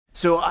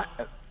So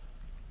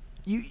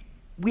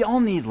we all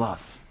need love.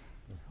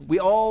 We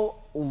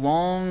all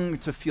long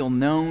to feel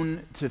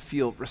known, to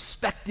feel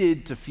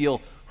respected, to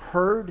feel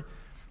heard.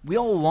 We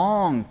all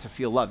long to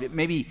feel loved.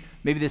 Maybe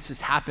this has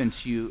happened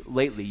to you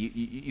lately.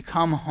 You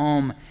come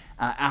home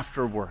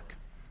after work,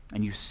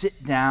 and you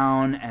sit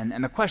down,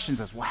 and the question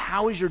is, well,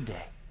 how was your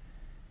day?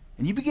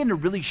 And you begin to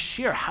really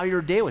share how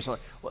your day was,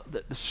 like,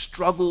 the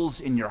struggles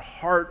in your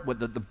heart,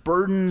 what the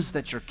burdens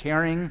that you're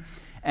carrying,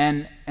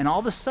 and all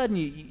of a sudden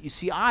you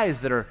see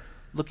eyes that are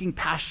looking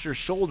past your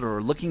shoulder,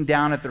 or looking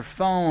down at their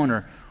phone,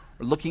 or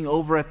looking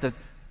over at the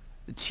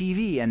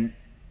TV, and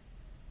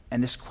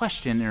this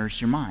question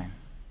enters your mind.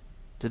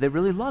 Do they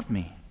really love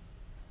me?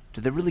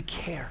 Do they really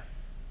care?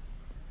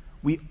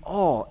 We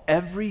all,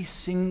 every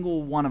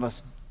single one of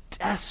us,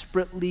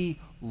 desperately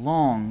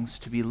longs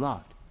to be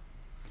loved.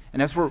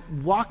 And as we're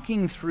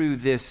walking through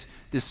this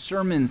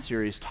sermon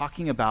series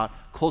talking about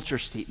culture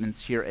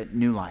statements here at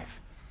New Life,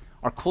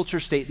 our culture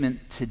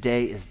statement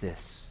today is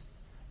this: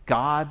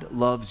 God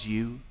loves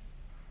you,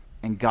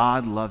 and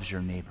God loves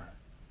your neighbor.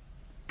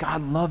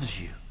 God loves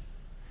you,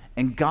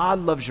 and God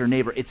loves your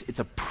neighbor. It's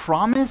a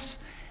promise,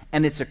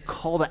 and it's a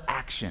call to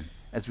action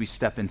as we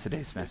step in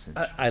today's message.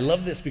 I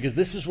love this because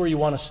this is where you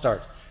want to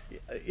start.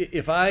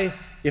 If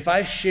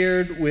I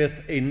shared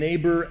with a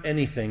neighbor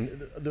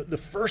anything, the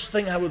first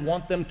thing I would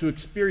want them to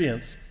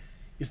experience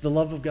is the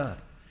love of God.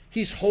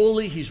 He's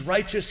holy, He's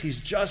righteous, He's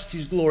just,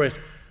 He's glorious,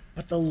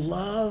 but the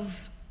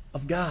love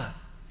of God.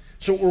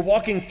 So we're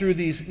walking through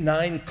these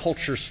 9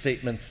 culture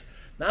statements,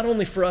 not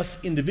only for us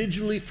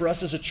individually, for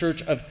us as a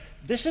church, of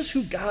this is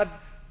who God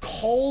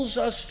calls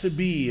us to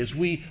be as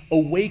we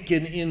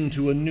awaken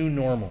into a new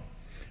normal.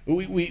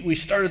 We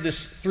started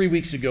this 3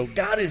 weeks ago.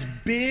 God is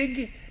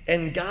big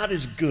and God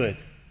is good.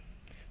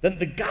 Then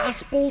the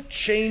gospel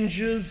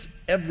changes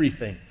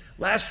everything.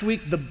 Last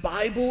week, the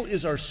Bible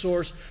is our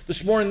source.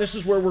 This morning, this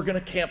is where we're going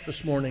to camp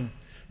this morning.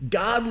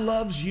 God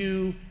loves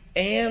you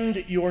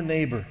and your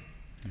neighbor.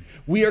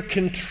 We are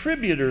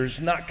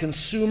contributors, not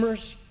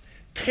consumers.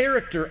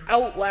 Character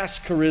outlasts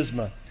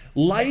charisma.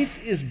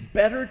 Life is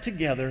better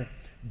together.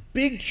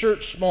 Big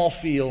church, small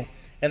field,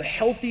 and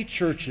healthy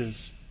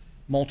churches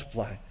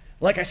multiply.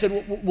 Like I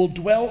said, we'll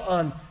dwell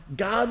on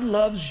God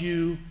loves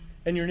you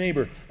and your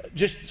neighbor.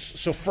 Just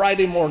so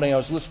Friday morning, I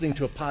was listening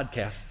to a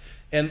podcast,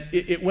 and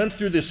it went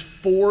through this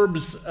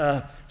Forbes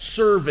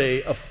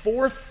survey of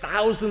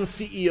 4,000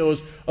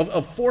 CEOs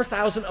of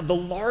 4,000 of the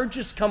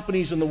largest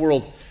companies in the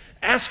world.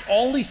 Ask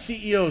all these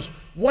CEOs,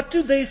 what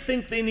do they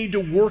think they need to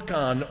work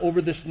on over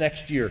this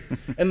next year?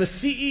 And the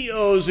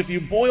CEOs, if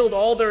you boiled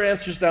all their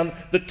answers down,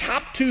 the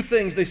top 2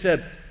 things they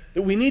said,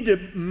 that we need to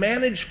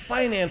manage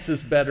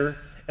finances better,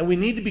 and we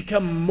need to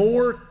become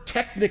more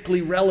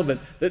technically relevant,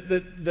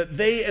 that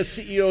they as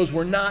CEOs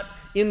were not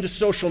into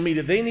social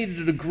media. They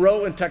needed to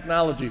grow in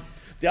technology.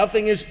 The other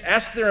thing is,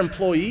 ask their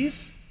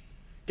employees.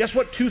 Guess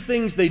what 2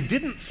 things they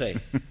didn't say?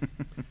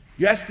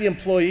 You ask the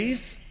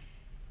employees,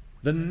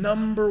 the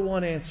number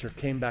 1 answer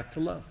came back to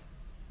love.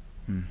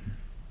 Mm-hmm.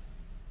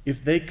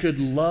 If they could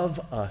love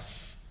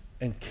us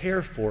and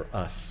care for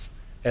us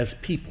as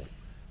people,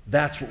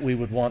 that's what we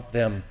would want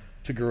them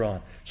to grow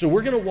on. So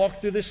we're going to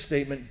walk through this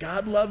statement,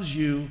 God loves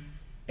you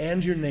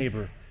and your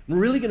neighbor. We're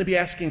really going to be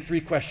asking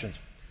 3 questions.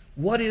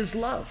 What is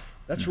love?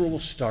 That's where we'll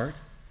start.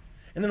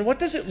 And then what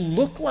does it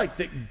look like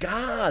that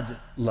God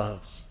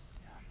loves?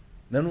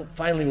 Then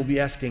finally we'll be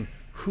asking,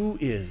 who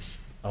is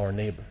our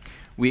neighbor?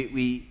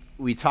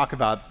 We talk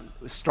about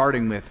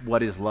starting with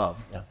what is love.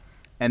 Yeah.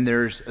 And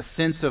there's a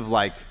sense of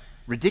like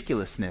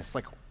ridiculousness,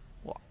 like,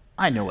 well,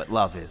 I know what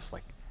love is.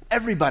 Like,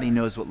 everybody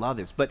knows what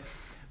love is. But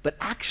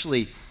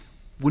actually,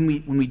 when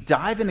we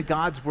dive into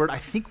God's word, I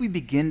think we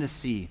begin to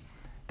see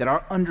that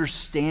our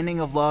understanding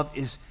of love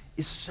is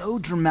so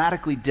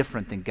dramatically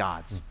different than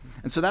God's. Mm-hmm.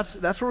 And so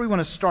that's where we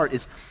want to start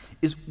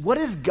is what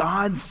does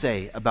God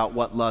say about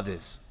what love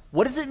is?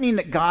 What does it mean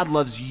that God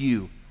loves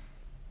you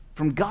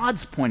from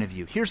God's point of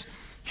view?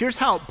 Here's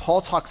how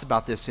Paul talks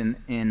about this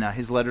in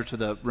his letter to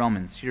the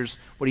Romans. Here's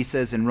what he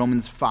says in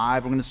Romans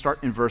 5. We're going to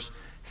start in verse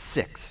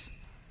 6.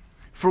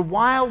 For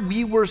while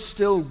we were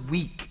still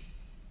weak,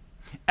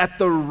 at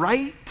the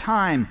right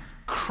time,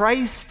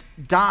 Christ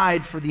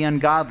died for the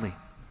ungodly.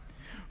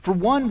 For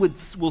one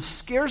will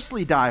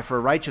scarcely die for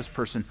a righteous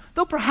person,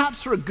 though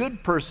perhaps for a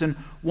good person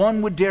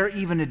one would dare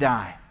even to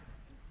die.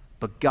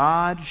 But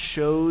God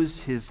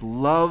shows his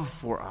love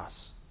for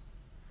us.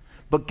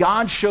 But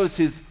God shows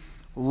his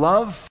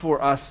love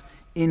for us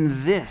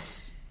in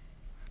this,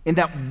 in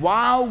that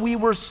while we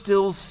were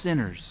still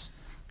sinners,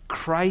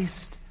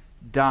 Christ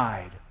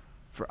died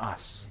for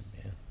us.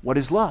 Amen. What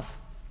is love?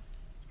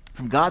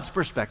 From God's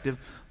perspective,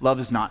 love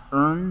is not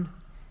earned.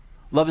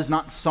 Love is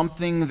not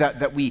something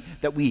that we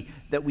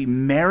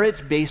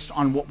merit based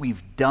on what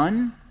we've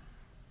done.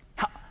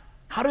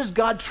 How does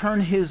God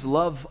turn his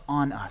love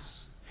on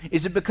us?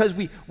 Is it because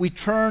we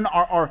turn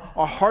our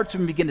hearts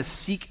and begin to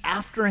seek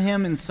after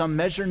him in some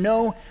measure?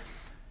 No.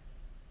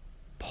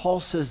 Paul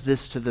says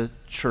this to the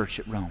church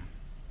at Rome.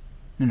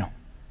 No.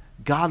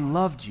 God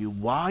loved you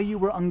while you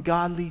were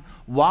ungodly,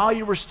 while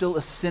you were still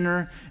a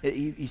sinner.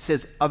 He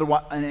says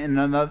otherwise in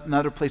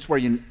another place where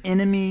you're an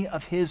enemy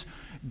of his.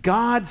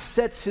 God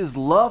sets his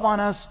love on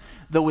us,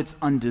 though it's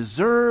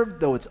undeserved,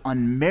 though it's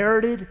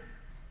unmerited.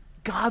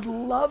 God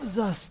loves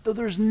us, though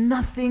there's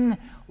nothing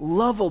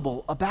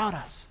lovable about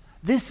us.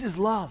 This is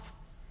love.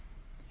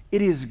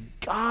 It is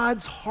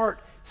God's heart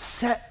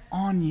set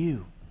on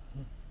you.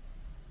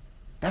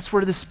 That's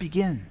where this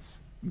begins.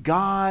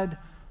 God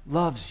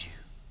loves you.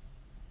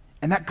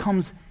 And that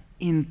comes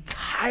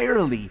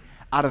entirely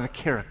out of the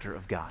character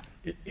of God.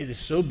 It is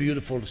so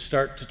beautiful to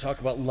start to talk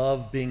about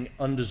love being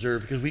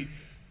undeserved, because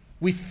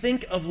we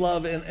think of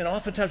love, and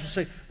oftentimes we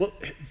say, well,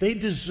 they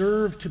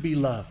deserve to be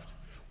loved.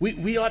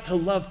 We ought to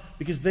love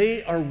because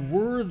they are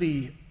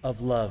worthy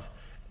of love.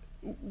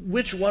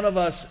 Which one of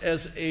us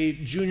as a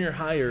junior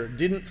higher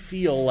didn't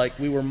feel like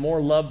we were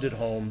more loved at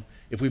home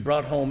if we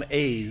brought home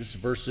A's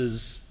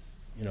versus,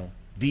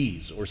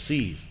 D's or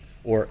C's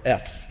or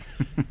F's?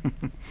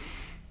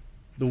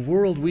 The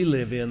world we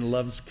live in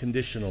loves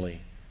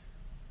conditionally.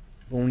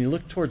 But when you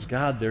look towards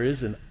God, there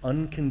is an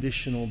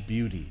unconditional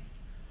beauty.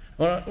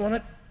 I want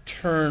to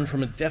turn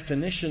from a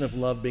definition of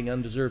love being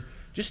undeserved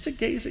just to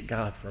gaze at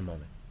God for a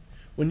moment.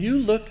 When you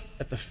look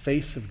at the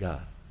face of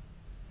God,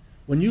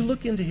 when you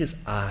look into his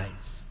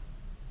eyes,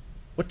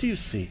 what do you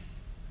see?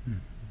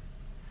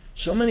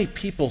 So many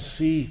people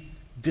see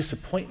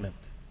disappointment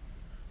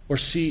or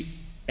see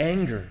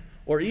anger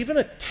or even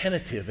a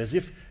tentative, as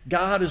if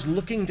God is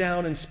looking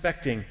down,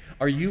 inspecting.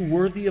 Are you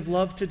worthy of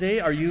love today?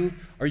 Are you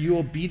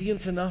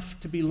obedient enough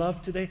to be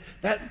loved today?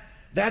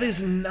 That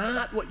is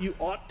not what you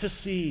ought to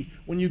see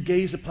when you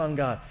gaze upon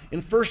God.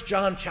 In 1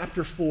 John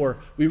chapter 4,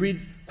 we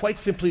read quite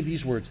simply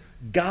these words: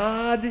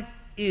 God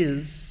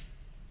is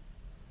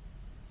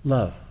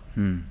love.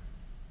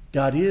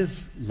 God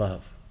is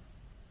love.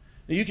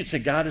 Now you could say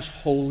God is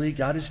holy,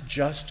 God is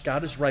just,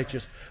 God is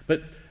righteous,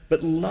 but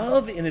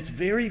love in its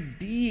very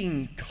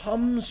being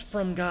comes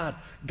from God.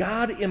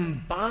 God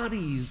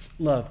embodies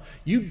love.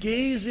 You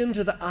gaze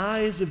into the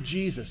eyes of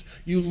Jesus.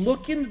 You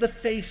look into the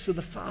face of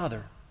the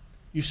Father.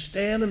 You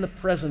stand in the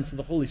presence of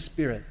the Holy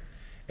Spirit,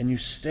 and you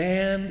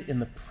stand in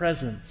the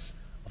presence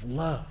of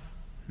love.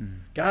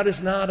 God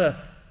is not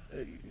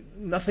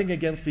nothing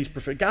against these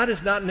perfect. God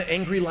is not an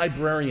angry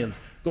librarian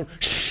going,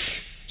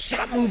 shh,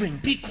 stop moving,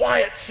 be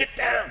quiet, sit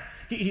down.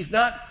 He's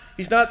not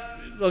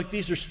like,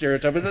 these are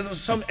stereotypes, but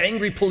there's some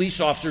angry police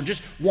officer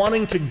just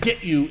wanting to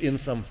get you in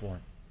some form.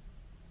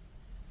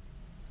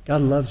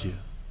 God loves you,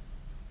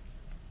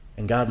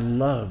 and God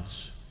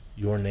loves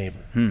your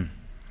neighbor. And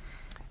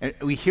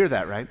we hear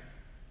that, right?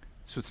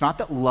 So it's not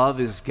that love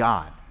is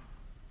God.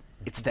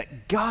 It's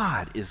that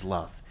God is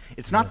love.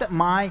 It's not that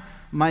my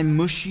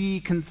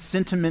mushy,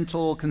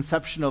 sentimental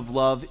conception of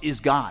love is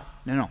God.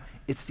 No.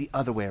 It's the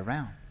other way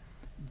around.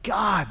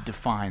 God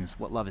defines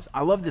what love is.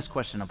 I love this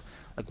question of,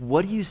 like,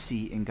 what do you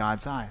see in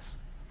God's eyes?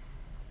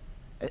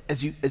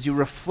 As you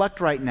reflect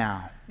right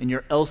now in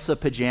your Elsa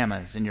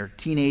pajamas, in your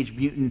Teenage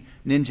Mutant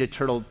Ninja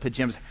Turtle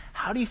pajamas,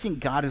 how do you think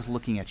God is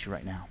looking at you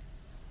right now?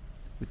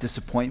 With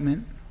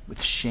disappointment?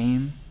 With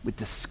shame? With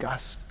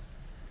disgust?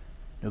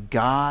 No,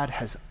 God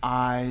has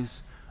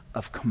eyes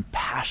of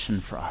compassion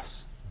for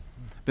us.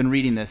 I've been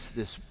reading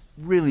this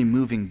really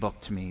moving book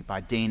to me by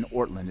Dane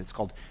Ortland. It's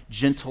called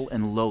Gentle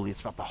and Lowly.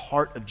 It's about the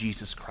heart of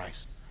Jesus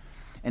Christ.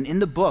 And in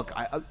the book,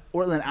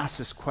 Ortland asks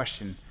this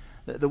question.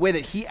 The way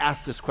that he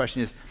asks this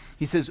question is,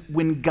 he says,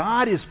 when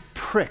God is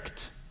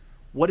pricked,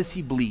 what does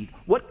he bleed?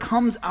 What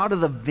comes out of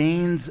the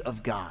veins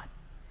of God?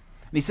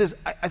 And he says,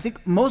 I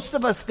think most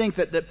of us think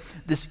that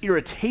this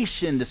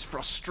irritation, this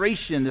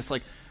frustration, this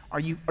like, are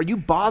you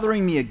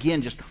bothering me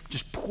again,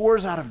 just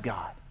pours out of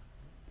God.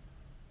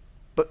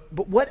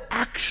 But what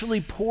actually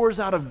pours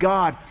out of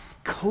God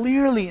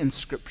clearly in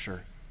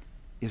Scripture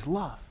is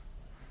love.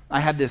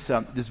 I had this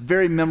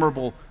very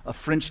memorable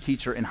French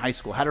teacher in high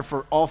school. Had her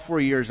for all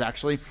 4 years,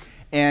 actually.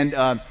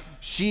 And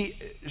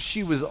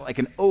she was like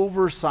an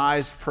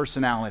oversized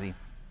personality.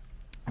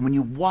 And when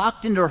you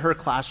walked into her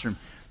classroom,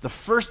 the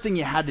first thing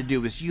you had to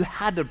do is you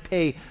had to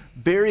pay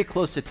very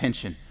close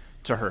attention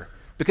to her.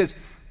 Because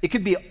it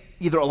could be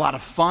either a lot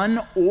of fun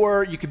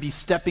or you could be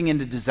stepping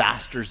into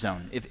disaster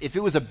zone. If it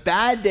was a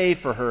bad day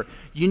for her,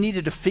 you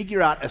needed to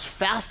figure out as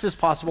fast as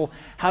possible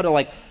how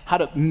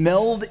to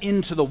meld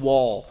into the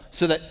wall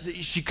so that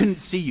she couldn't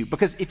see you.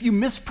 Because if you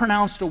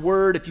mispronounced a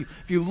word,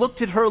 if you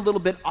looked at her a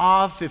little bit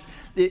off,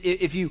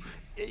 if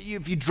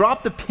you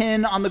dropped the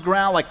pen on the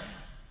ground, like,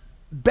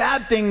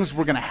 bad things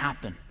were going to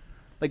happen.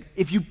 Like,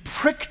 if you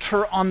pricked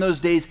her on those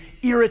days,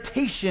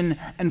 irritation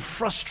and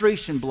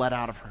frustration bled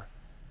out of her.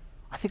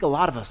 I think a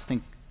lot of us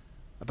think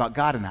about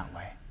God in that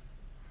way.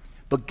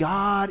 But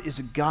God is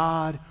a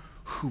God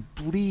who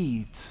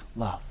bleeds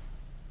love.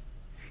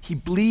 He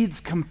bleeds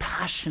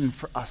compassion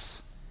for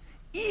us,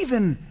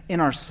 even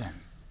in our sin.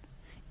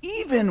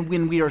 Even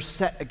when we are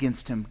set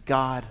against him,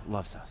 God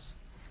loves us.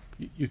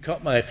 You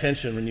caught my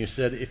attention when you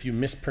said, if you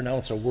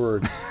mispronounce a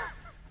word,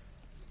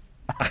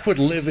 I would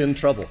live in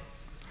trouble.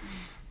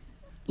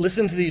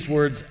 Listen to these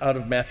words out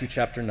of Matthew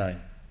chapter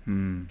 9.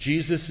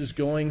 Jesus is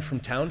going from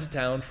town to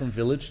town, from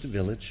village to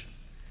village.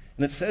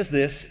 And it says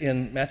this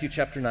in Matthew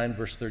chapter 9,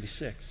 verse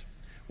 36.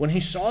 When he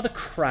saw the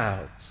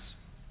crowds,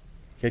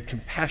 he had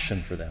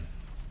compassion for them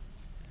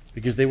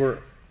because they were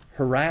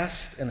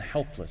harassed and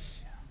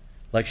helpless,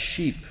 like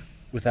sheep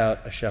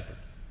without a shepherd.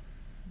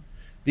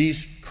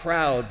 These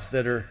crowds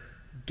that are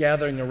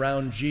gathering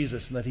around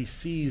Jesus and that he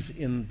sees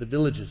in the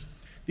villages,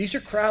 these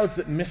are crowds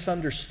that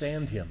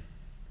misunderstand him.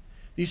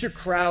 These are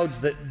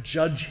crowds that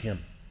judge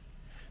him.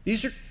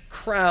 These are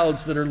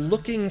crowds that are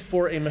looking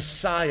for a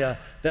Messiah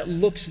that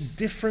looks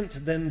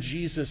different than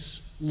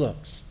Jesus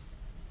looks.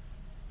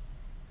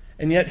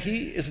 And yet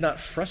he is not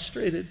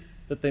frustrated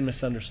that they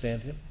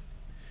misunderstand him.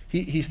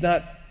 He's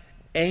not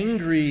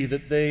angry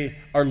that they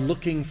are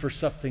looking for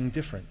something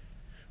different.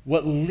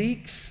 What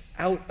leaks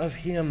out of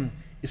him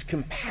is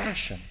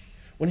compassion.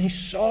 When he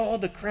saw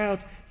the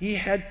crowds, he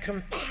had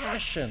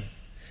compassion.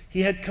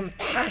 He had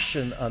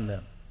compassion on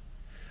them.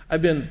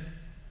 I've been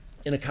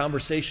in a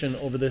conversation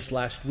over this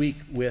last week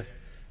with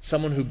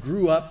someone who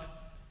grew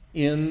up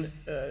in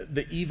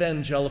the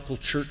evangelical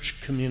church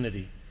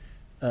community.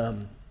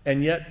 And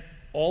yet,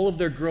 all of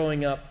their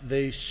growing up,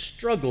 they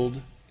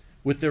struggled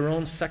with their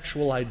own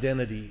sexual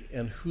identity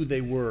and who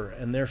they were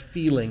and their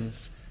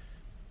feelings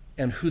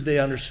and who they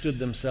understood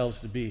themselves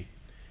to be.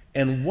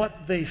 And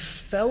what they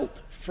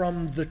felt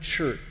from the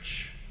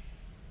church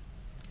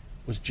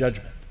was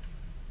judgment.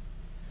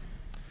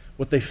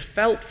 What they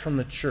felt from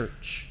the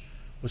church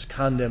was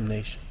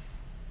condemnation.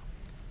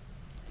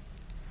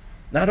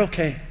 Not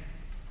okay.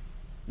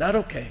 Not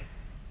okay.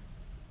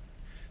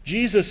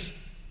 Jesus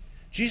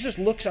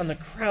looks on the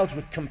crowds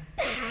with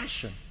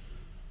compassion.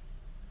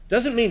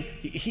 Doesn't mean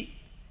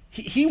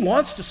he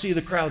wants to see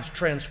the crowds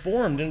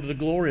transformed into the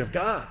glory of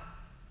God.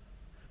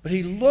 But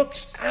he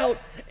looks out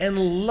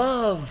and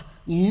love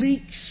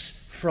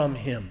leaks from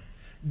him.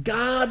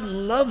 God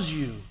loves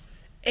you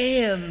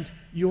and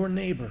your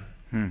neighbor.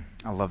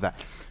 I love that.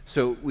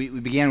 So we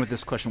began with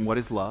this question, what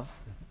is love?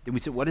 Then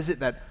we said, what is it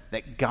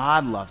that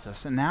God loves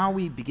us? And now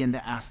we begin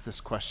to ask this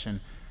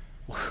question,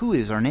 well, who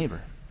is our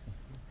neighbor?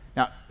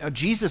 Now,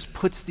 Jesus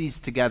puts these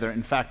together.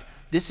 In fact,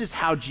 this is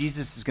how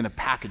Jesus is going to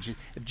package it.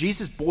 If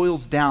Jesus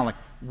boils down, like,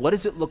 what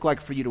does it look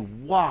like for you to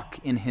walk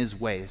in his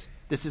ways?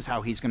 This is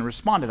how he's going to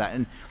respond to that.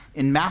 And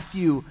in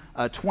Matthew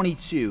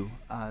 22,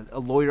 a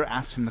lawyer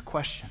asks him the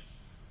question.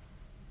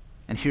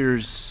 And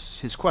here's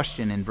his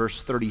question in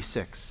verse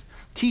 36.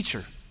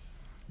 Teacher,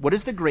 what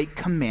is the great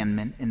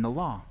commandment in the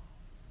law?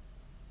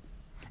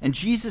 And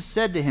Jesus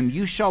said to him,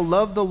 you shall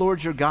love the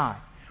Lord your God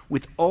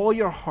with all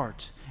your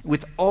heart,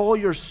 with all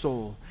your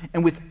soul,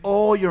 and with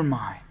all your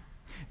mind.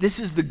 This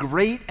is the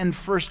great and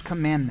first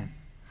commandment.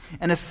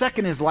 And a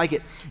second is like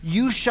it.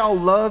 You shall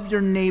love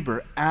your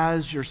neighbor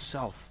as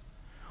yourself.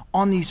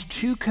 On these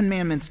two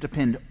commandments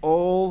depend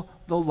all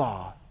the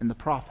law and the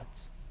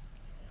prophets.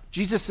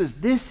 Jesus says,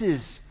 this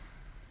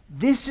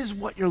is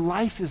what your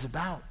life is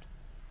about.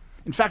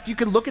 In fact, you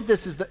can look at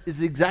this as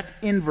the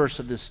exact inverse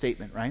of this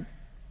statement, right?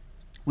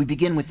 We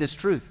begin with this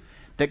truth,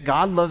 that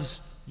God loves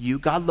you,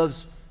 God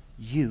loves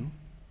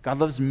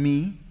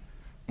me,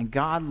 and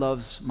God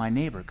loves my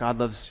neighbor. God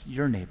loves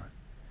your neighbor.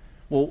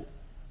 Well,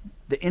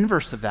 the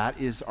inverse of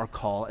that is our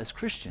call as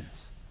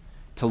Christians,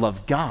 to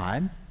love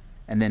God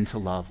and then to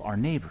love our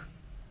neighbor.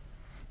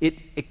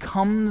 It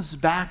comes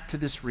back to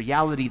this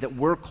reality that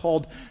we're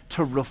called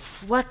to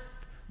reflect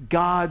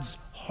God's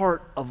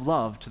heart of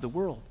love to the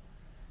world.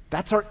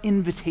 That's our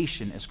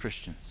invitation as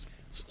Christians.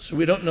 So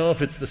we don't know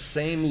if it's the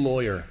same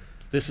lawyer.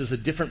 This is a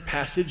different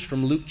passage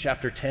from Luke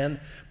chapter 10.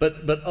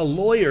 But a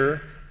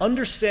lawyer,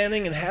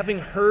 understanding and having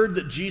heard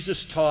that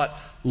Jesus taught,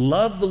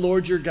 love the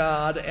Lord your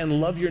God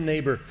and love your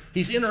neighbor,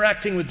 he's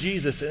interacting with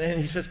Jesus and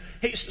he says,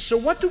 hey, so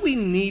what do we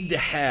need to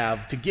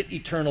have to get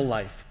eternal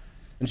life?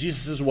 And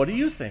Jesus says, what do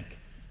you think?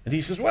 And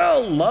he says,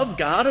 well, love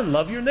God and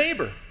love your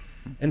neighbor.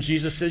 And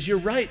Jesus says, you're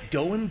right,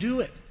 go and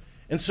do it.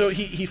 And so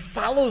he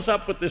follows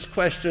up with this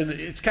question.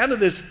 It's kind of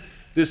this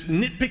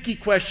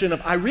nitpicky question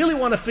of, I really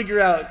want to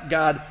figure out,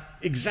 God,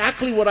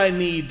 exactly what I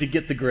need to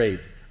get the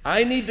grade.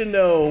 I need to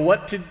know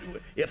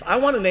if I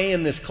want an A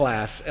in this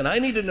class, and I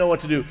need to know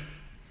what to do.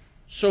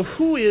 So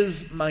who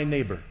is my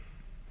neighbor?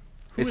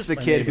 It's the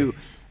kid who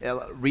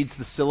reads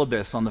the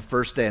syllabus on the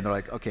first day, and they're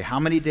like, okay, how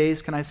many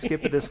days can I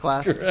skip at this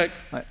class? Correct.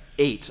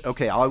 8.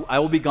 Okay, I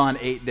will be gone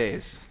 8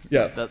 days.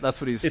 Yeah, that's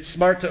what he's... It's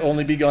smart to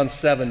only be gone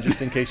 7 just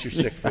in case you're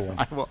sick for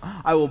one.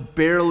 I will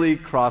barely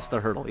cross the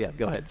hurdle. Yeah,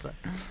 go ahead, sir.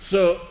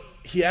 So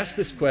he asked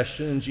this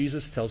question, and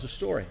Jesus tells a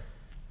story.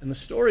 And the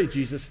story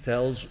Jesus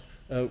tells,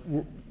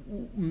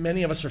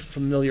 many of us are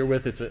familiar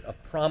with. It's a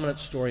prominent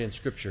story in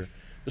Scripture.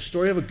 The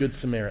story of a Good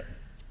Samaritan.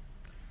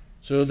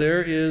 So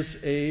there is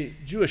a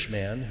Jewish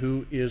man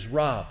who is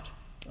robbed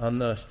on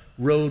the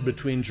road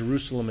between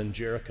Jerusalem and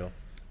Jericho.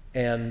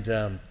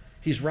 And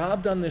he's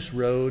robbed on this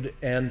road,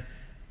 and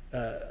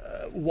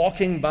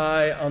walking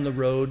by on the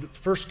road,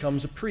 first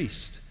comes a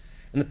priest.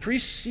 And the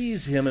priest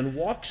sees him and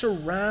walks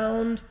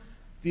around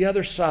the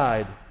other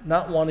side,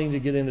 not wanting to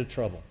get into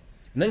trouble.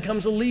 And then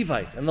comes a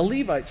Levite, and the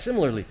Levite,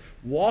 similarly,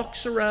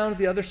 walks around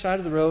the other side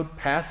of the road,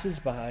 passes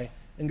by,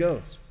 and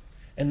goes.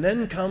 And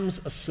then comes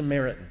a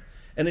Samaritan.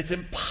 And it's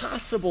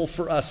impossible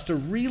for us to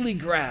really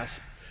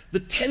grasp the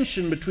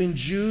tension between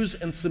Jews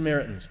and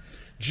Samaritans.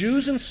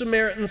 Jews and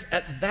Samaritans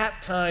at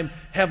that time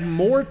have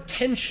more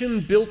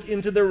tension built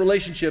into their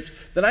relationships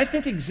than I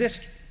think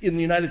exists in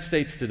the United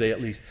States today,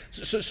 at least.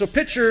 So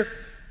picture,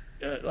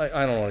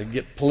 I don't want to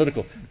get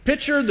political,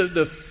 picture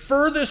the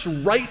furthest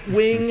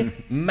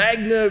right-wing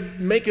MAGA,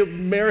 Make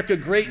America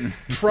Great,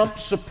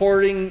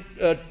 Trump-supporting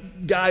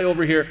guy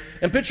over here,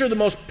 and picture the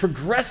most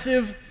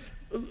progressive,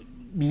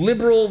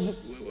 liberal,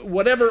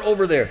 whatever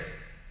over there.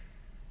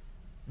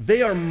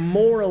 They are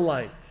more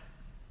alike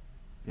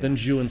than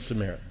Jew and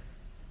Samaritan.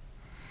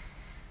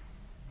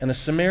 And a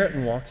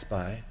Samaritan walks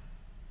by,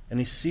 and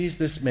he sees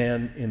this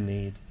man in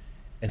need,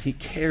 and he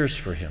cares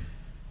for him.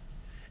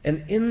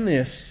 And in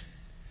this,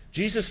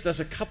 Jesus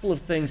does a couple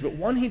of things, but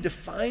one, he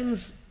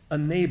defines a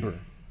neighbor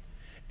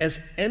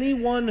as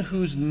anyone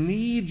whose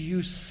need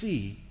you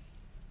see,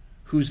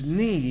 whose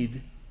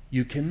need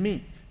you can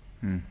meet.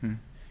 Mm-hmm.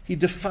 He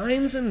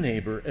defines a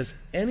neighbor as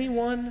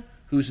anyone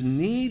whose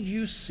need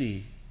you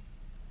see,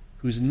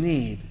 whose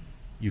need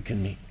you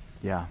can meet.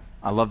 Yeah,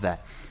 I love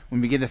that. When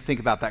we begin to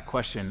think about that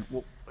question,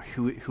 well,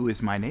 who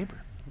is my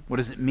neighbor? What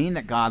does it mean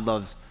that God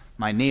loves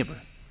my neighbor?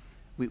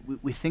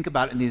 We think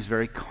about it in these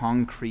very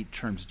concrete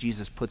terms.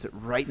 Jesus puts it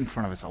right in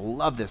front of us. I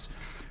love this.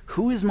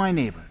 Who is my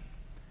neighbor?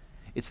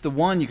 It's the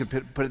one, you could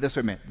put it this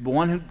way, the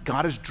one who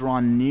God has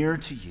drawn near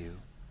to you,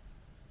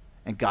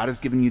 and God has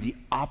given you the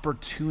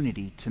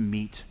opportunity to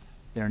meet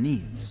their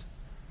needs.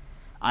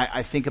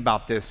 I think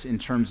about this in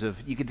terms of,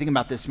 you could think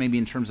about this maybe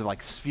in terms of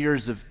like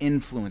spheres of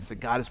influence that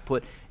God has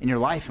put in your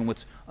life. And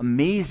what's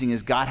amazing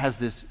is God has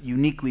this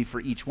uniquely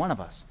for each one of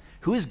us.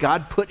 Who has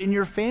God put in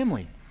your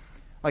family?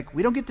 Like,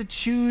 we don't get to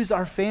choose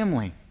our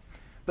family.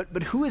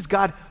 But who has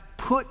God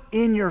put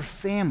in your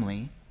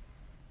family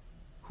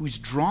who's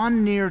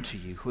drawn near to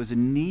you, who has a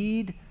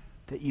need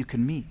that you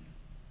can meet?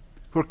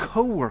 Who are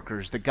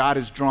coworkers that God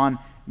has drawn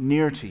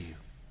near to you?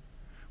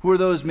 Who are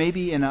those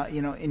maybe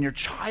in your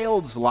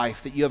child's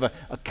life that you have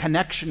a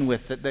connection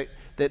with,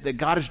 that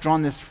God has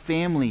drawn this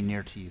family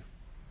near to you?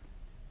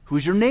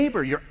 Who's your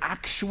neighbor, your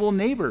actual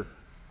neighbor?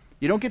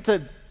 You don't get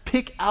to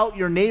pick out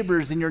your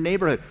neighbors in your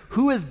neighborhood.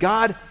 Who has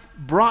God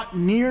brought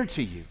near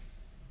to you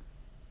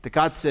that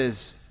God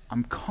says,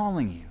 I'm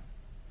calling you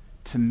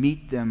to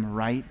meet them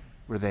right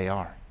where they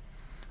are?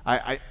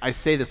 I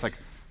say this like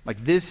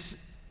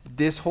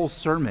this whole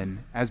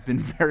sermon has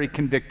been very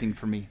convicting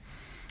for me.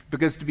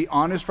 Because to be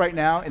honest right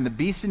now, in the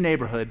Beeson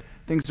neighborhood,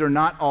 things are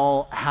not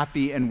all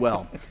happy and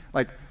well.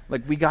 Like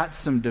we got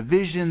some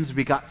divisions,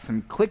 we got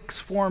some cliques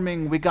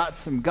forming, we got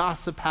some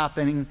gossip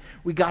happening,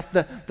 we got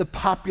the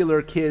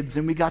popular kids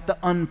and we got the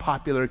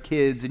unpopular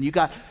kids, and you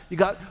got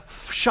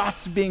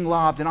shots being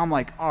lobbed, and I'm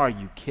like, are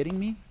you kidding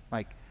me?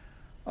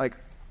 Like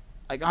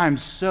I'm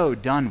so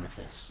done with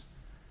this.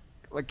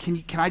 Like,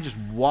 can I just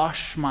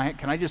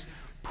can I just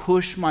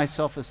push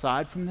myself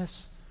aside from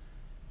this?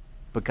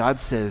 But God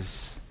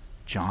says,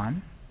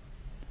 John,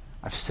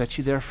 I've set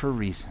you there for a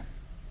reason.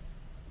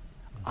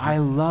 I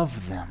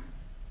love them.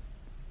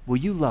 Will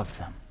you love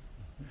them?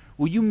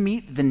 Will you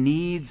meet the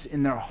needs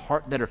in their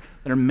heart that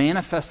are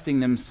manifesting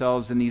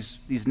themselves in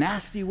these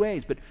nasty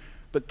ways?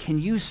 But can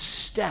you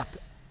step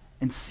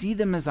and see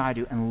them as I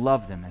do and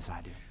love them as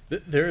I do?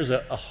 There is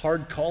a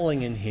hard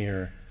calling in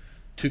here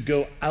to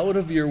go out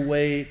of your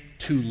way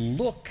to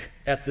look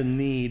at the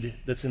need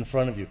that's in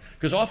front of you.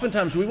 Because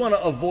oftentimes we want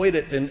to avoid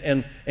it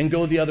and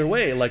go the other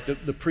way, like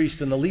the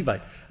priest and the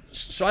Levite.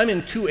 So I'm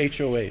in 2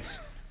 HOAs,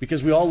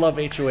 because we all love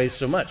HOAs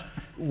so much.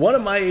 One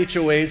of my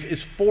HOAs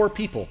is 4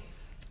 people.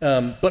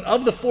 But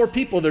of the 4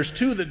 people, there's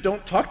 2 that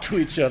don't talk to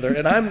each other,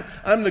 and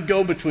I'm the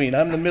go-between.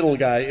 I'm the middle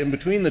guy in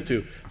between the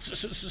 2.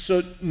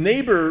 So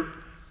neighbor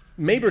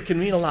can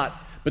mean a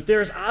lot, but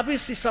there's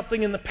obviously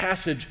something in the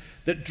passage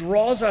that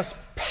draws us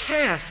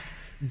past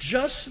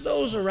just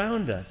those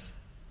around us.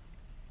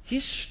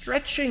 He's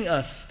stretching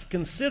us to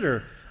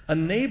consider a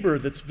neighbor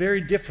that's very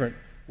different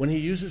when he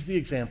uses the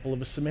example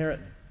of a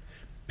Samaritan.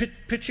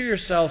 Picture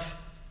yourself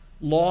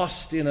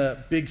lost in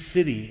a big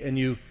city, and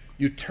you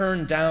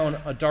turn down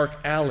a dark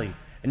alley,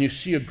 and you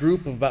see a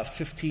group of about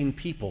 15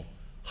 people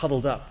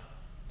huddled up,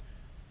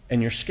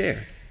 and you're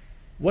scared.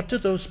 What do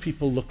those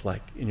people look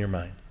like in your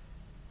mind?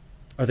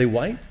 Are they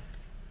white?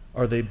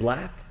 Are they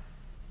black?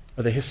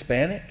 Are they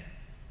Hispanic?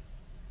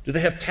 Do they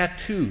have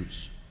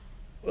tattoos?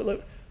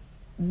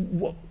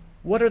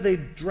 What are they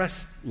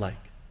dressed like?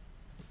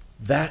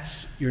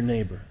 That's your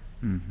neighbor.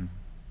 Mm-hmm.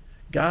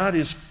 God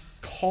is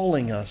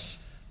calling us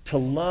to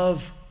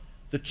love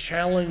the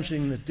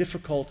challenging, the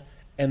difficult,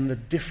 and the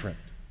different.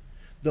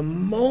 The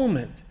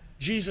moment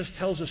Jesus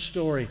tells a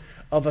story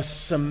of a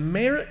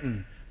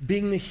Samaritan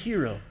being the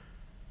hero,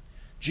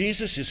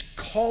 Jesus is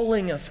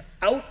calling us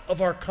out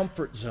of our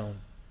comfort zone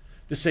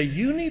to say,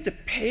 you need to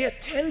pay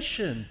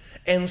attention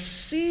and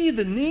see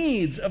the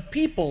needs of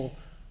people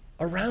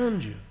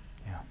around you.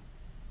 Yeah.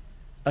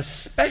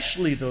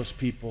 Especially those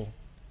people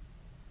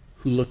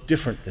who look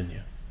different than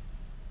you.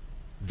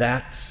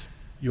 That's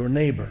your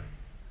neighbor.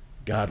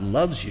 God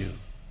loves you,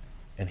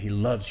 and he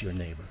loves your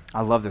neighbor.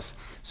 I love this.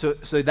 So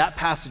that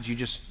passage you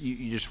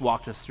just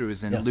walked us through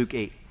is in Luke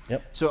 8.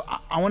 Yep. So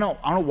I want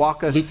to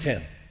walk us. Luke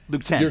 10.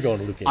 Luke 10. You're going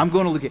to Luke 8. I'm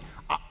going to Luke 8.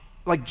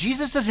 Like,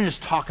 Jesus doesn't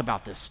just talk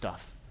about this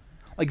stuff.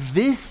 Like,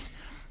 this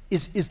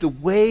is the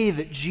way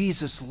that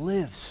Jesus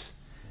lives.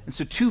 And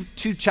so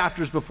two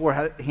chapters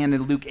beforehand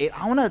in Luke 8,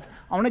 I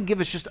want to give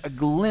us just a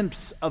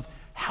glimpse of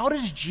how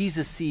does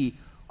Jesus see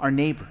our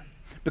neighbor?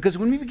 Because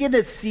when we begin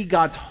to see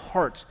God's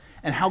heart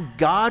and how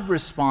God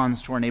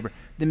responds to our neighbor,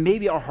 then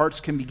maybe our hearts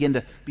can begin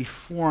to be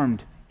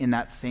formed in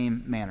that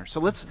same manner. So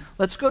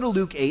let's go to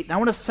Luke 8, and I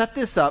want to set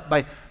this up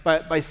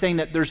by saying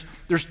that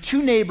there's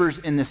two neighbors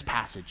in this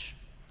passage.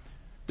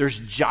 There's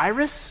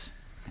Jairus,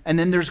 and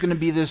then there's going to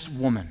be this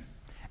woman.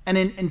 And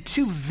in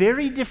two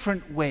very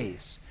different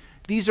ways.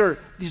 These are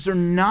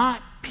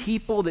not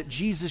people that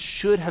Jesus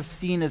should have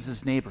seen as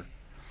his neighbor.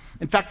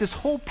 In fact, this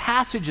whole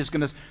passage is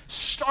going to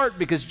start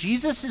because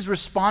Jesus is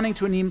responding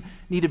to a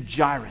need of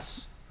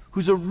Jairus,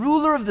 who's a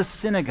ruler of the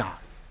synagogue.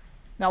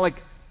 Now,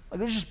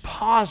 let's just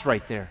pause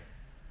right there.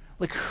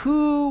 Like,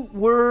 who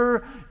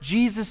were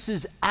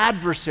Jesus'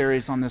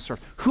 adversaries on this earth?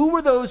 Who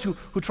were those who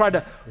tried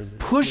to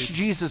push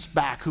Jesus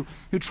back, who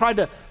tried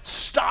to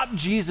stop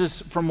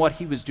Jesus from what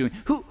he was doing?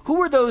 Who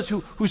were those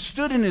who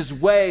stood in his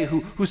way,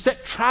 who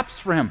set traps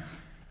for him?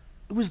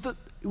 It was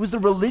the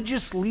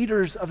religious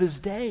leaders of his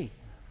day.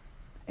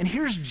 And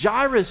here's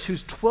Jairus,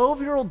 whose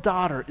 12-year-old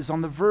daughter is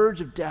on the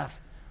verge of death.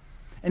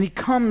 And he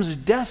comes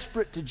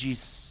desperate to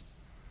Jesus.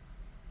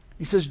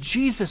 He says,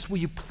 "Jesus, will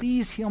you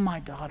please heal my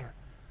daughter?"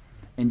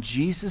 And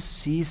Jesus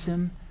sees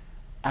him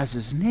as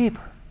his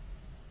neighbor.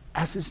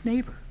 As his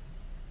neighbor.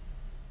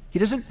 He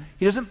doesn't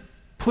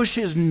push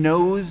his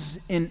nose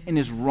in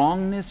his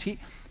wrongness. He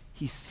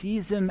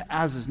sees him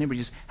as his neighbor.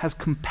 He just has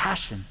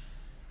compassion.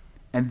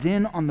 And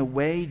then on the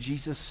way,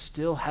 Jesus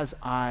still has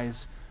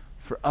eyes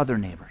for other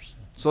neighbors.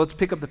 So let's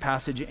pick up the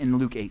passage in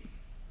Luke 8.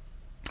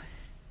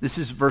 This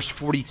is verse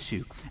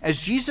 42. As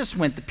Jesus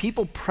went, the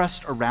people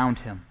pressed around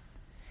him.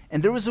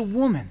 And there was a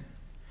woman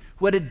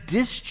who had a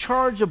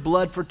discharge of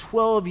blood for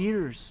 12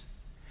 years.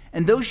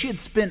 And though she had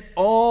spent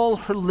all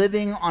her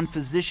living on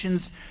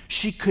physicians,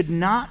 she could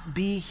not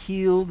be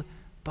healed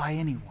by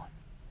anyone.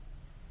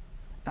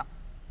 Now,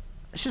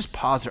 let's just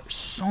pause there.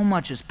 So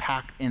much is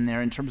packed in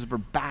there in terms of her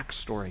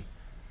backstory.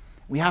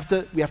 We have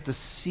to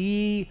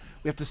see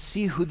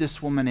who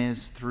this woman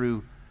is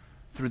through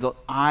the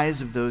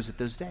eyes of those at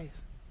those days.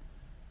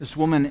 This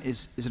woman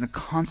is in a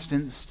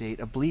constant state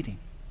of bleeding.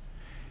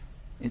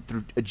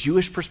 Through a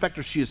Jewish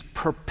perspective, she is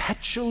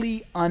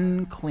perpetually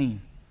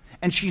unclean.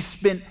 And she's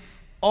spent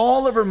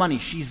all of her money.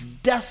 She's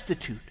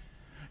destitute.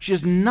 She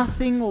has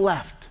nothing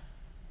left.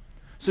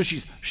 So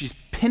she's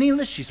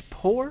penniless. She's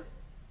poor.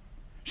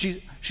 She's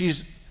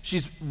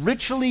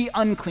ritually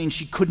unclean.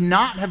 She could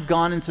not have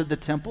gone into the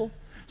temple.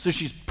 So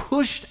she's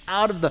pushed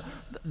out of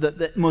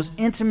the most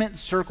intimate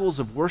circles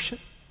of worship.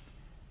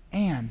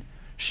 And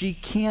she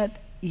can't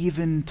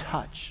even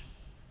touch.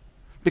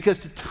 Because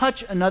to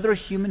touch another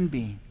human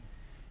being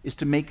is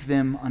to make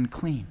them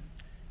unclean.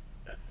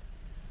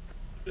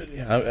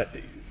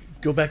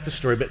 Go back to the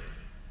story, but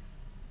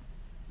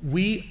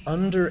we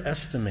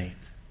underestimate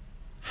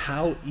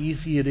how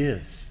easy it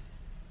is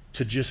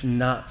to just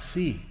not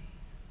see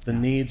the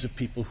needs of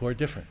people who are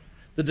different.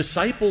 The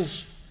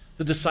disciples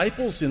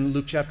in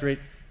Luke chapter 8,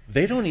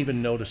 they don't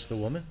even notice the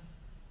woman.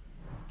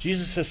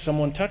 Jesus says,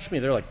 "Someone touched me."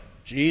 They're like,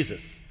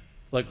 "Jesus."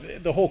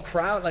 Like the whole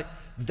crowd, like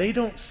they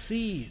don't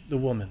see the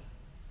woman.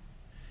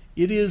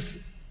 It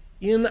is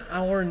in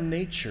our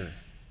nature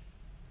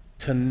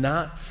to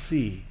not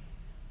see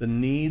the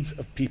needs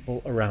of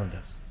people around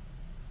us.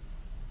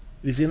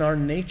 It is in our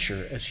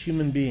nature as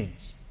human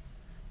beings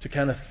to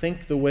kind of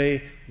think the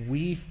way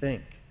we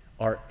think.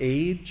 Our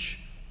age,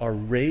 our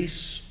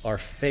race, our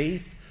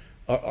faith,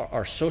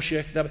 our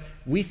socioeconomic,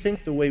 we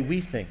think the way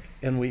we think,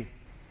 and we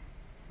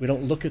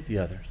don't look at the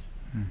others.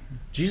 Mm-hmm.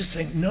 Jesus is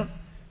saying, no,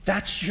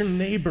 that's your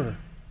neighbor.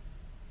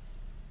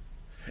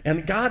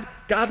 And God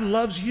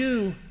loves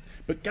you,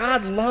 but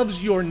God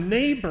loves your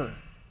neighbor.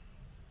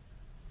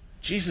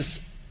 Jesus,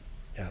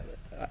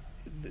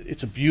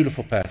 it's a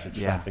beautiful passage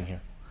stopping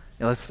here.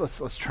 Yeah,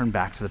 let's turn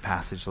back to the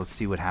passage. Let's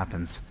see what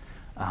happens.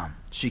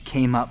 She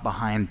came up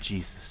behind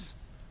Jesus,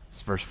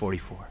 it's verse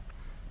 44,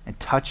 and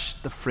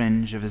touched the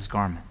fringe of his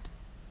garment.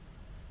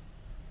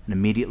 And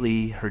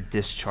immediately her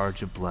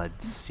discharge of blood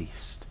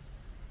ceased.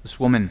 This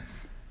woman,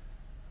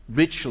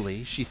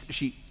 ritually, she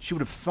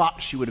would have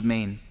thought she would have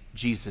made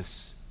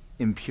Jesus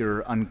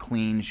impure,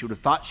 unclean. She would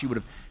have thought she would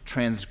have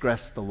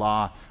transgressed the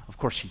law. Of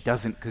course she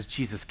doesn't, because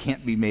Jesus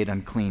can't be made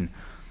unclean.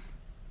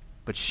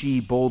 But she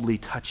boldly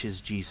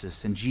touches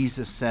Jesus, and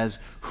Jesus says,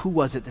 "Who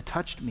was it that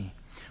touched me?"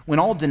 When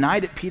all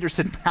denied it, Peter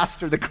said,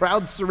 "Master, the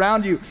crowds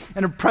surround you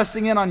and are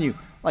pressing in on you."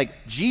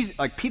 Like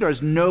Peter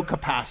has no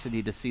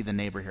capacity to see the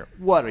neighbor here.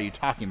 What are you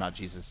talking about,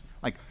 Jesus?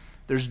 Like,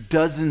 there's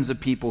dozens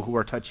of people who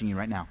are touching you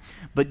right now.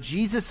 But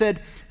Jesus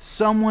said,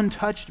 "Someone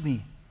touched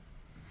me,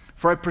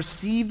 for I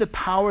perceive the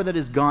power that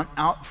has gone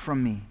out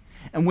from me.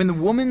 And when the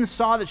woman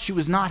saw that she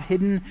was not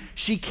hidden,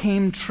 she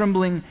came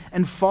trembling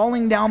and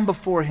falling down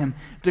before him,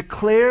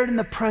 declared in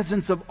the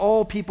presence of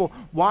all people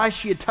why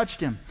she had touched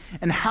him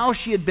and how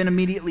she had been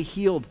immediately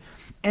healed.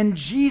 And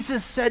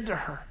Jesus said to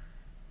her,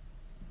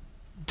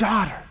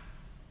 "Daughter,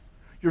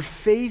 your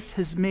faith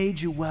has made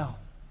you well.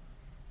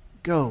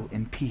 Go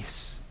in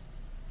peace."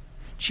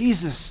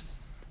 Jesus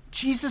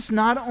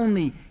not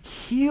only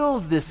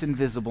heals this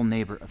invisible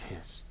neighbor of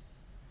his,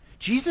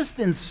 Jesus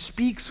then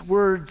speaks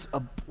words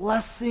of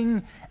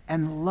blessing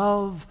and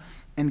love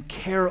and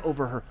care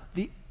over her.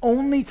 The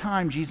only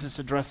time Jesus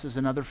addresses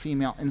another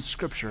female in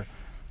Scripture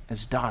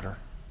as daughter.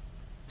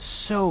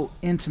 So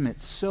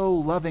intimate, so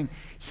loving.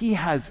 He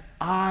has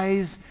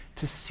eyes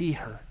to see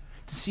her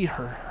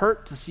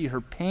hurt, to see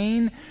her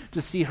pain,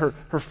 to see her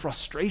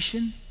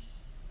frustration.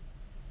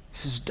 He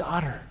says,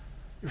 "Daughter,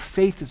 your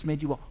faith has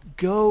made you well.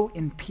 Go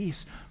in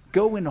peace.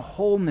 Go in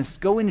wholeness.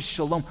 Go in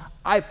shalom.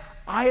 I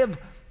have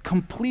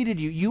completed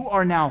you. You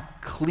are now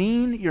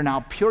clean. You're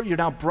now pure. You're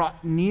now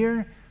brought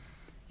near.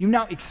 You've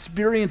now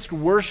experienced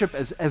worship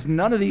as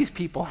none of these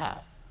people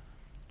have."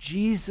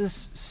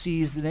 Jesus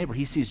sees the neighbor.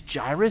 He sees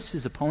Jairus,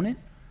 his opponent.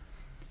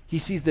 He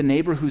sees the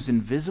neighbor who's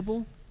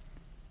invisible,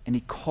 and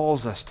he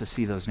calls us to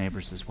see those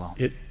neighbors as well.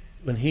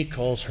 When he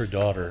calls her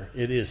daughter,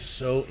 it is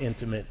so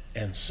intimate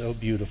and so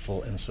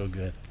beautiful and so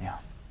good. Yeah.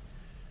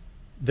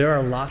 There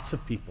are lots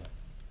of people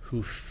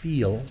who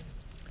feel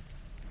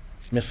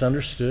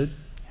misunderstood,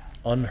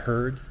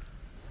 unheard,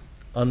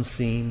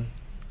 unseen,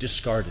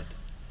 discarded.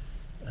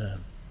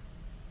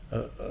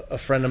 A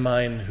friend of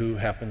mine who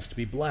happens to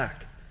be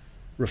black,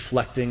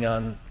 reflecting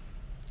on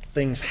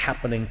things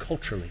happening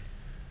culturally,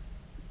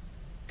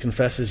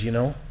 confesses,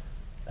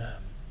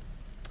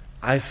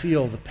 I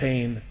feel the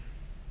pain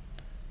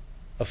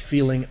of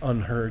feeling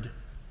unheard.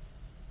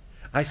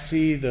 I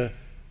see the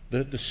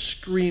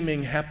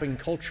screaming happen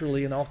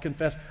culturally, and I'll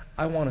confess,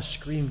 I want to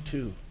scream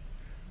too,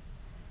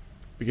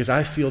 because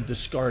I feel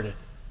discarded.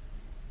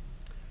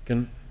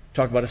 Can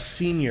talk about a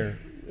senior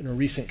in a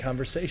recent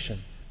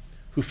conversation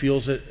who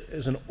feels that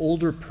as an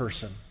older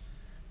person,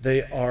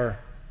 they are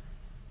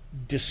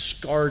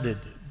discarded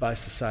by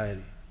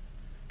society.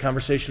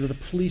 Conversation with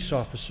a police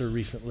officer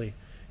recently,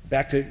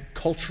 back to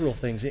cultural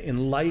things,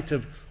 in light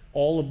of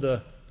all of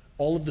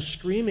the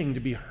screaming to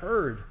be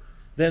heard,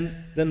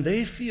 then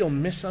they feel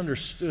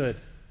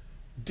misunderstood,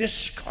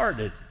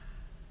 discarded,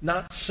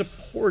 not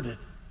supported.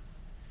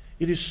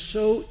 It is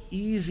so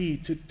easy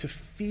to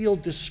feel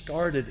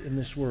discarded in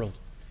this world.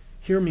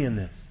 Hear me in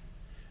this.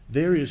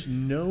 There is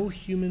no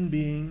human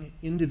being,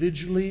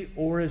 individually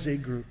or as a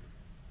group,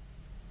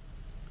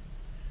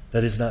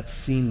 that is not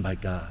seen by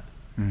God,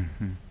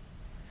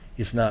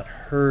 is not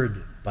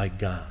heard by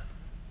God.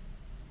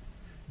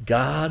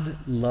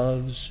 God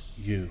loves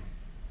you,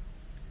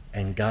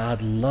 and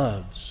God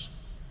loves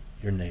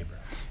your neighbor.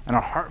 And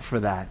our heart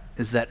for that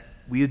is that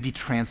we would be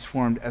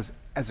transformed as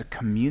a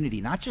community,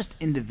 not just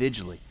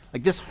individually.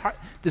 Like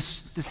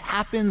this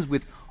happens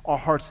with our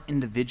hearts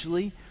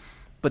individually,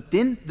 but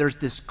then there's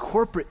this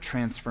corporate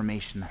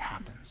transformation that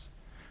happens,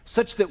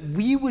 such that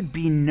we would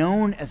be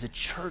known as a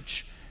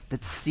church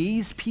that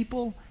sees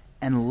people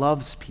and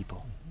loves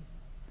people.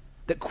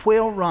 That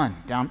Quail Run,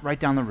 right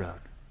down the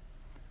road,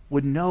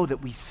 would know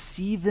that we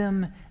see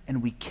them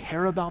and we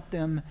care about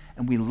them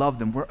and we love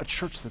them. We're a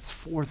church that's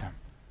for them.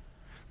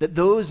 That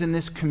those in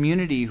this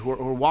community who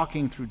are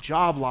walking through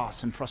job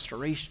loss and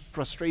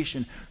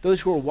frustration,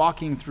 those who are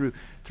walking through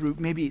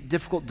maybe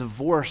difficult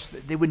divorce,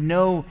 that they would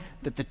know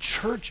that the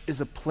church is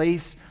a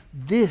place,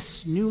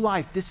 this new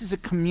life, this is a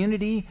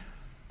community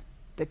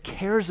that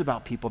cares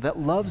about people, that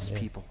loves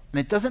people.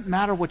 And it doesn't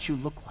matter what you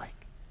look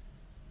like.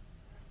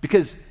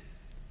 Because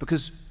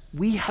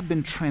we have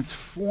been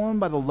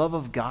transformed by the love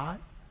of God,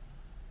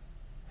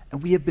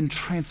 and we have been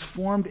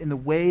transformed in the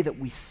way that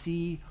we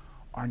see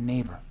our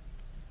neighbor.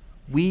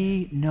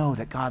 We know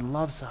that God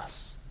loves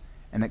us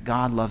and that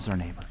God loves our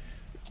neighbor.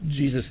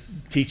 Jesus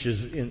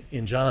teaches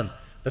in John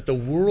that the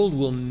world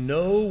will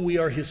know we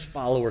are his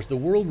followers. The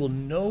world will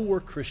know we're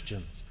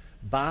Christians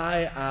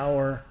by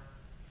our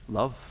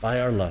love.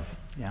 By our love.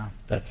 Yeah.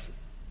 That's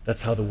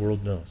how the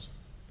world knows.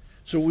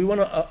 So we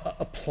want to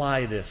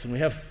apply this, and we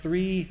have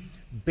 3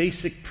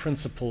 basic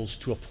principles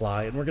to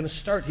apply, and we're going to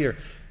start here.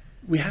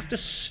 We have to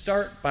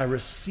start by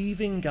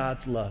receiving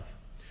God's love.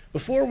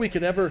 Before we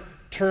could ever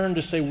turn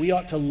to say we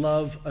ought to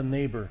love a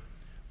neighbor,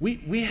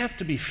 we have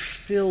to be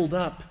filled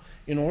up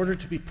in order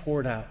to be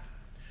poured out.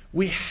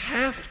 We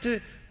have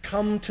to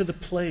come to the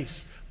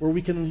place where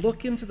we can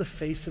look into the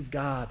face of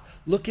God,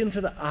 look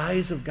into the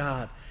eyes of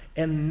God,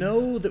 and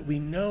know that we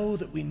know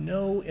that we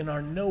know in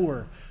our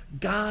knower,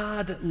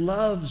 God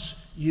loves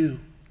you.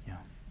 Yeah.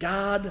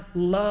 God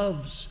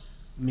loves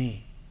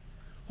me.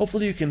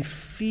 Hopefully you can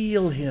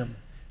feel him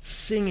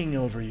singing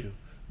over you,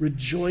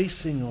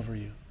 rejoicing over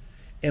you,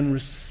 and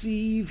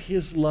receive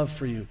his love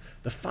for you.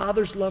 The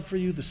Father's love for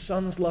you, the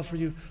Son's love for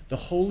you, the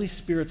Holy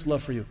Spirit's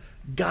love for you.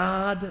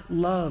 God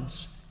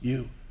loves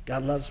you.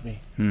 God loves me.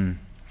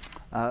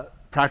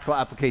 Practical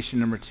application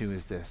number 2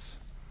 is this.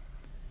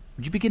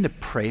 would you begin to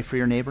pray for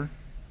your neighbor?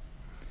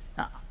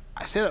 Now,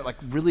 I say that like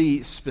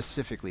really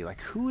specifically, like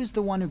who is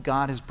the one who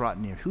God has brought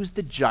near? Who's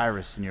the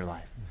Jairus in your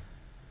life?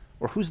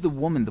 Or who's the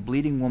woman, the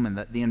bleeding woman,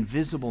 the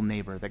invisible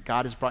neighbor that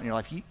God has brought in your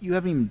life? You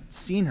haven't even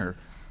seen her.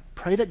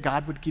 Pray that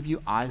God would give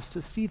you eyes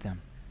to see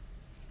them.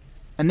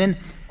 And then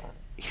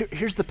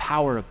here's the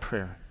power of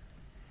prayer.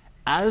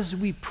 As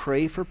we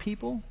pray for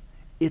people,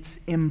 it's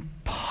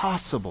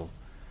impossible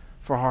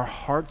for our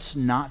hearts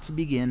not to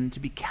begin to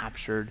be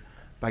captured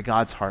by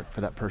God's heart for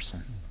that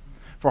person.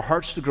 For our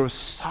hearts to grow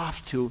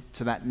soft to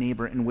that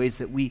neighbor in ways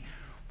that we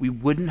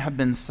wouldn't have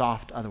been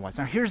soft otherwise.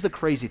 Now here's the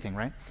crazy thing,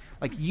 right?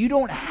 Like you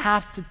don't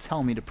have to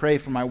tell me to pray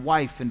for my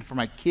wife and for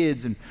my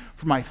kids and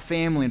for my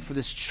family and for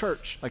this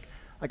church. Like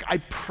I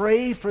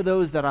pray for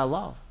those that I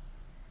love.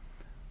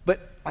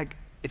 But like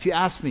if you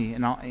ask me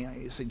and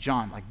you say,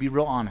 John, like be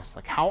real honest,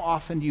 like how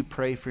often do you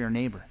pray for your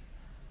neighbor?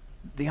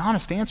 The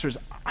honest answer is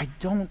I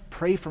don't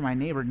pray for my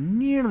neighbor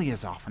nearly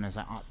as often as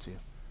I ought to.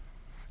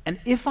 And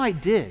if I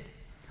did,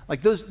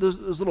 like those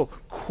little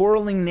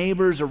quarreling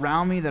neighbors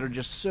around me that are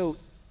just so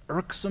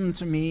irksome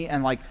to me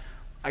and like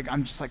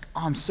I'm just like,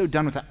 oh, I'm so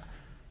done with that.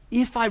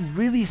 If I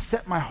really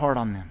set my heart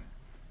on them,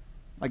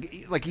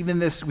 like even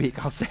this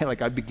week, I'll say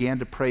like I began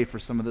to pray for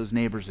some of those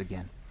neighbors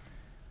again.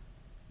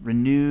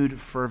 Renewed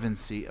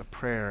fervency of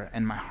prayer,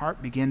 and my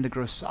heart began to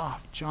grow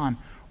soft. John,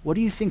 what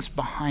do you think's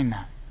behind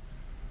that?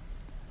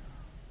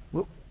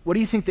 What do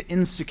you think the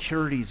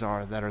insecurities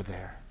are that are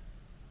there?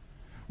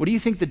 What do you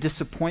think the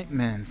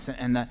disappointments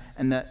and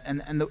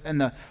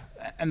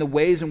the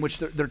ways in which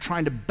they're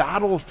trying to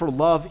battle for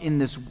love in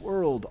this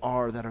world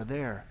are that are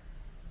there?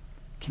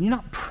 Can you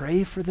not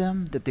pray for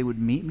them that they would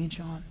meet me,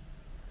 John?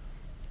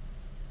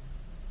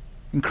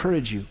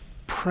 Encourage you.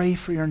 Pray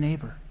for your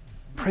neighbor.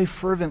 Pray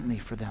fervently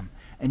for them.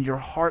 And your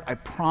heart, I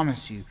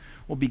promise you,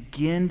 will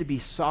begin to be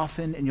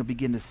softened and you'll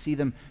begin to see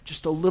them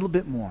just a little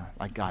bit more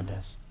like God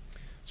does.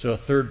 So a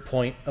third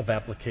point of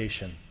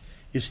application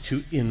is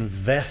to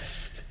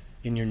invest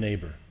in your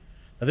neighbor.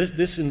 Now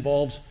this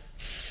involves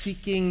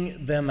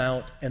seeking them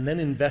out and then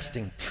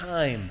investing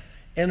time,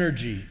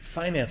 energy,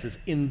 finances,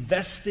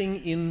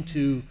 investing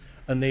into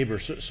a neighbor.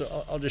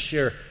 So I'll just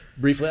share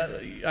briefly.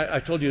 I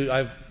told you I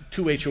have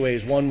 2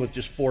 HOAs, one with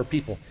just 4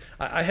 people.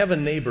 I have a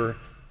neighbor,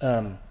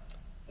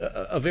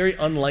 a very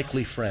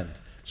unlikely friend.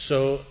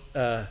 So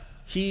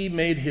he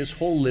made his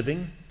whole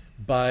living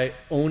by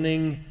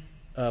owning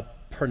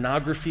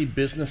pornography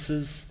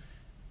businesses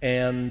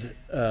and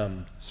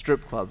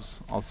strip clubs.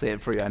 I'll say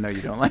it for you. I know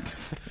you don't like to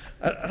say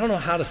it. I don't know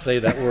how to say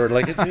that word.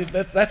 Like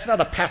that's not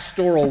a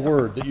pastoral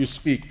word that you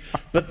speak,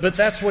 but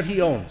that's what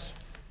he owns.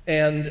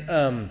 And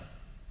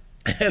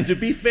to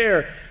be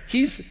fair,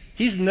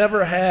 he's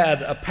never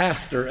had a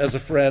pastor as a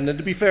friend. And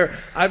to be fair,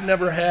 I've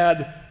never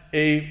had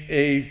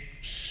a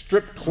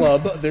strip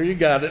club, there you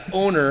got it,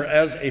 owner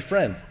as a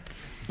friend.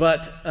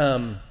 But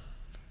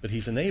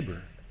he's a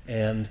neighbor,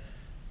 and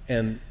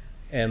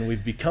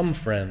we've become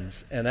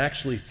friends. And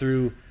actually,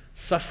 through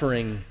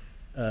suffering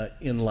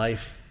in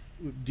life,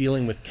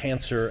 dealing with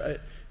cancer,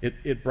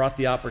 it brought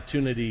the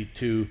opportunity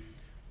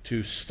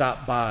to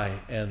stop by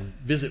and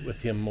visit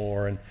with him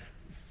more, and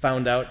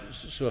found out,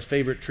 so a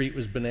favorite treat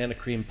was banana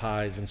cream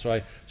pies, and so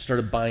I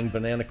started buying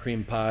banana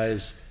cream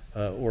pies,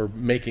 or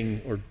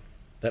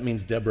that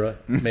means Deborah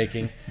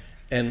making,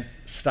 and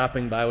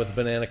stopping by with a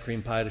banana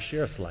cream pie to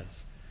share a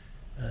slice.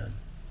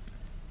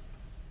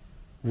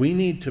 We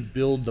need to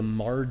build the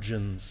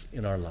margins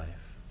in our life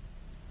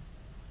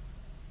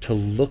to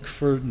look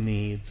for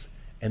needs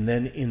and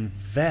then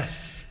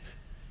invest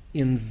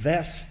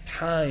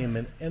time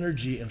and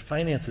energy and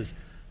finances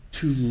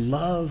to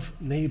love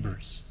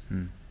neighbors.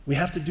 We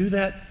have to do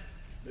that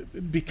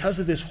because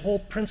of this whole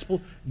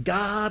principle.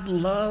 God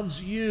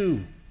loves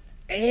you,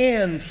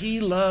 and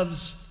He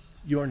loves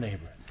your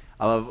neighbor.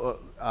 I love,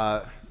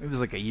 it was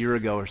like a year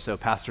ago or so,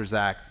 Pastor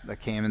Zach that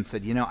came and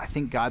said, I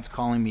think God's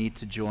calling me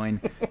to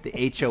join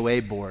the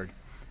HOA board.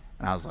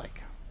 And I was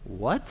like,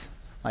 what?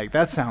 Like,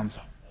 that sounds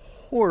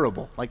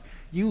horrible. Like,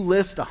 you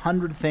list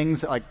 100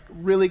 things that, like,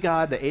 really,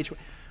 God, the HOA?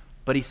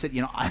 But he said,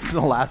 that's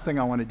the last thing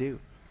I want to do.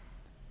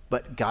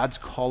 But God's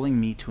calling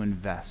me to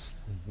invest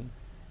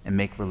and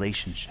make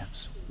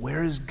relationships.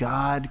 Where is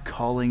God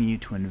calling you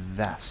to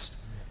invest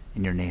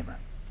in your neighbor?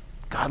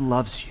 God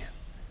loves you.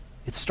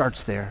 It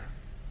starts there.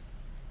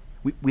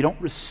 We don't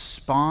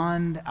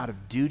respond out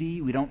of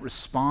duty. We don't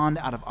respond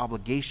out of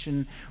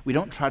obligation. We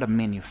don't try to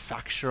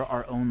manufacture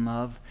our own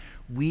love.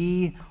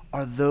 We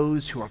are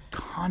those who are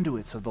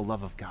conduits of the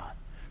love of God,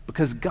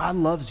 because God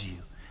loves you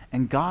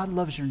and God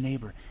loves your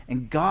neighbor,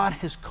 and God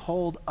has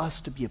called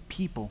us to be a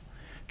people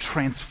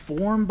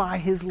transformed by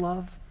His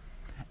love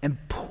and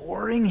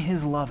pouring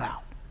His love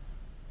out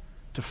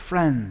to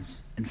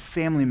friends and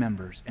family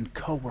members and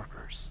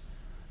coworkers,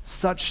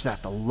 such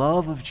that the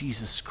love of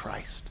Jesus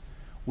Christ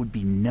would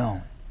be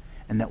known,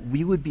 and that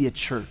we would be a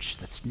church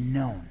that's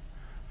known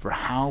for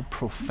how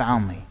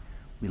profoundly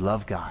we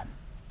love God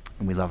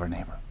and we love our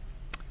neighbor.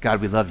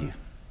 God, we love you.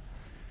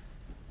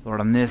 Lord,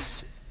 on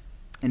this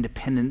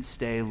Independence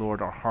Day,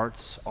 Lord, our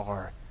hearts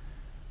are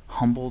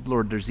humbled.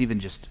 Lord, there's even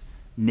just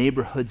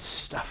neighborhood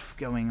stuff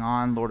going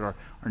on. Lord, our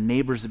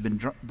neighbors have been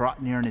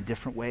brought near in a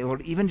different way.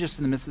 Lord, even just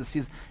in the midst of the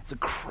season, it's a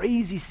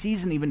crazy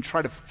season to even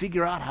try to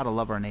figure out how to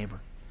love our neighbor.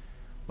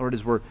 Lord,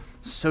 as we're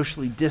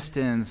socially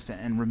distanced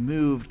and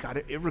removed,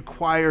 God, it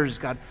requires,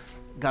 God,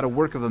 a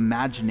work of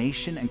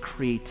imagination and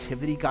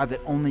creativity, God,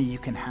 that only you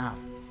can have.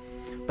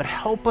 But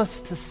help us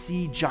to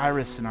see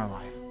Jairus in our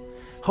life.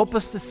 Help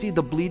us to see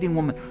the bleeding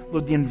woman,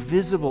 Lord, the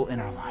invisible in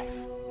our life.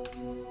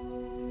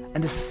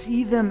 And to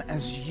see them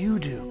as you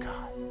do,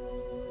 God.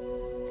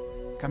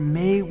 God,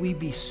 may we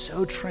be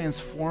so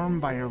transformed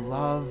by your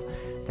love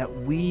that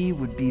we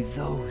would be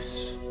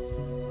those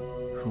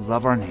who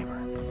love our neighbor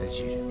as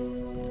you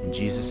do. In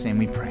Jesus' name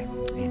we pray.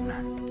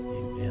 Amen.